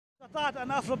استطعت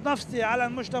أن أفرض نفسي على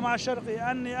المجتمع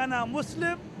الشرقي أني أنا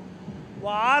مسلم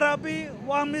وعربي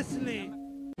ومثلي.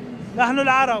 نحن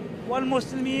العرب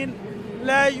والمسلمين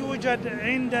لا يوجد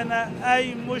عندنا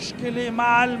أي مشكلة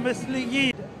مع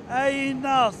المثليين. أي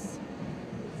نص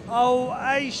أو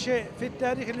أي شيء في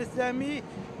التاريخ الإسلامي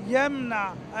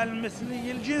يمنع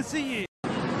المثلية الجنسية.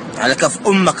 على كف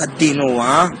أمك الدين هو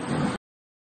ها؟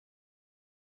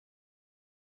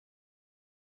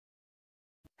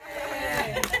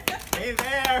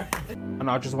 And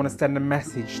I just want to send a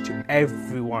message to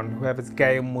everyone, whoever's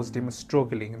gay and Muslim is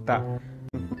struggling, that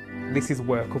this is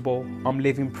workable. I'm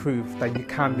living proof that you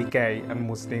can be gay and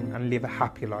Muslim and live a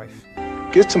happy life.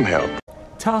 Get some help.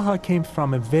 Taha came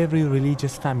from a very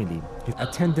religious family. He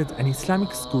attended an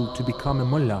Islamic school to become a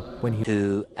mullah when he...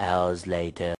 2 hours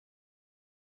later.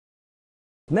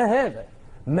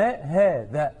 ما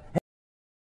هذا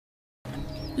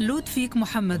لودفيك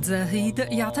محمد زاهيد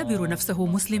يعتبر نفسه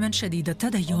مسلما شديد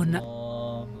التدين.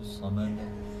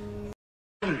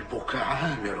 قلبك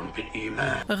عامر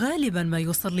بالإيمان. غالبا ما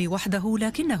يصلي وحده،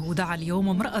 لكنه دعا اليوم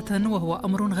امرأة وهو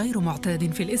أمر غير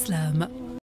معتاد في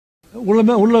الإسلام.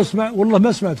 والله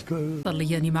ما سمعت.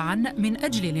 يصليان معا من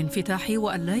أجل الانفتاح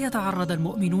وأن لا يتعرض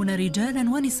المؤمنون رجالا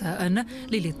ونساء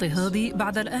للاضطهاد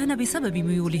بعد الآن بسبب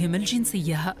ميولهم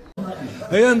الجنسية.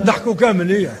 هي نضحكوا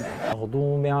كامل هي.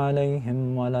 مغضوب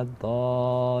عليهم ولا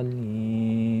الضالين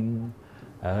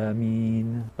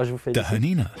آمين.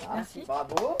 تهانينا.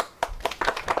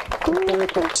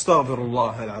 أستغفر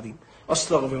الله العظيم.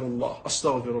 أستغفر الله.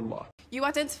 أستغفر الله. You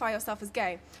identify yourself as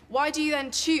gay. Why do you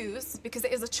then choose, because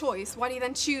it is a choice, why do you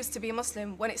then choose to be a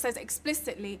Muslim when it says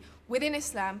explicitly within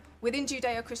Islam, within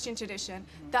Judeo-Christian tradition,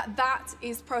 that that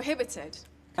is prohibited?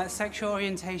 Sexual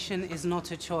orientation is not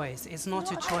a choice. It's not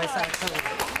a choice at all.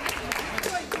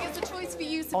 It's a choice for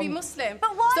you to be Muslim.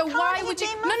 But why so can't why you would you?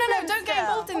 be Muslim No, don't get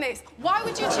involved in this. Why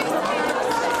would you choose to be a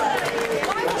Muslim?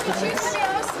 Why would you choose to be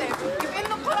a Muslim if in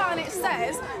the Quran it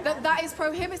says that that is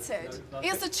prohibited?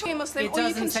 It's a choice Muslim, it or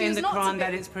you can doesn't say in choose the not Quran to be.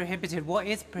 that it's prohibited. What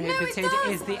is prohibited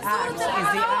is the Surah act. Is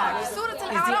the act. Surah Is the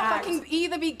Al-Araf act. can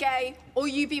either be gay or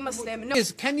you be Muslim. No.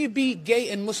 Can you be gay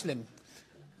and Muslim?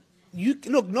 You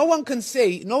look. No one can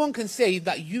say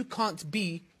that you can't be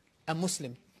a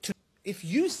Muslim. If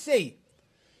you say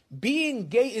being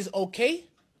gay is okay,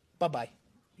 bye-bye.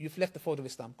 You've left the fold of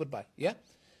Islam. Goodbye. Yeah?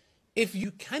 If you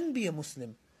can be a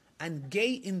Muslim and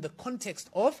gay in the context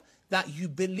of that you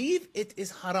believe it is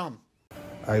haram.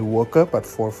 I woke up at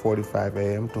 4:45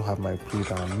 a.m. to have my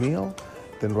pre-dawn meal.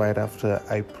 Then right after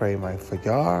I pray my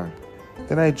Fajr.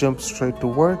 Then I jump straight to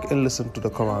work and listen to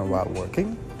the Quran while working.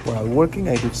 While working,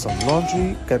 I did some laundry,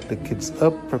 got the kids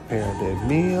up, prepared their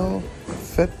meal,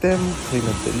 fed them, cleaned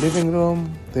up the living room.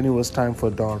 Then it was time for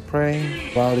dawn praying.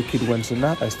 While the kid went to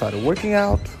nap, I started working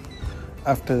out.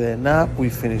 After their nap, we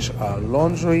finished our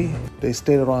laundry. They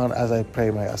stayed around as I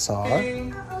prayed my Asar.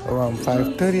 Around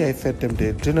 5:30, I fed them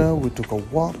their dinner. We took a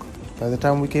walk. By the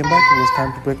time we came back, it was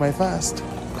time to break my fast.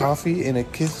 Coffee and a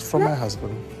kiss from my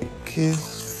husband. A kiss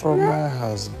from my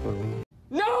husband.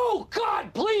 No! God,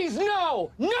 please, no!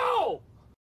 No!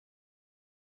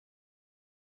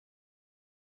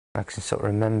 I can sort of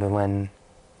remember when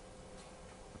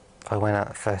I went out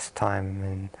the first time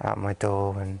and out my door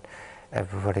and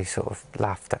everybody sort of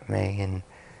laughed at me, and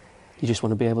You just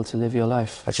want to be able to live your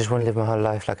life. I just want to live my whole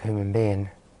life like a human being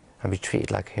and be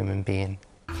treated like a human being.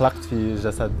 خلقت في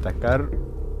جسد ذكر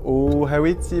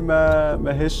وهويتي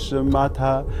ما هيش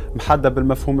معناتها محددة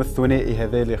بالمفهوم الثنائي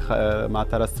هذا اللي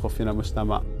معناتها رسخوا فينا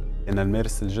مجتمع. أنا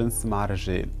نمارس الجنس مع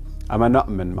رجال، أما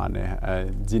نؤمن معناها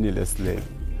دين الإسلام.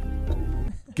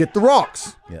 Get the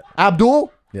rocks. Yeah.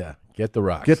 Abdul? Yeah, get the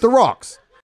rocks. Get the rocks.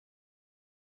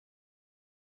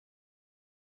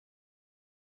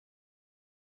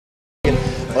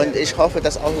 Und ich hoffe,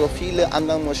 dass auch so viele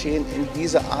andere Moscheen in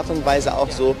dieser Art und Weise auch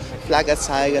so Flagge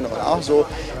zeigen und auch so,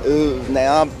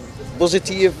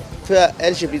 positiv für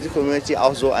LGBT-Community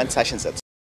auch so ein Zeichen setzen.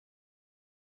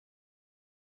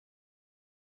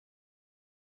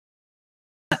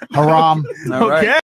 Haram. Okay.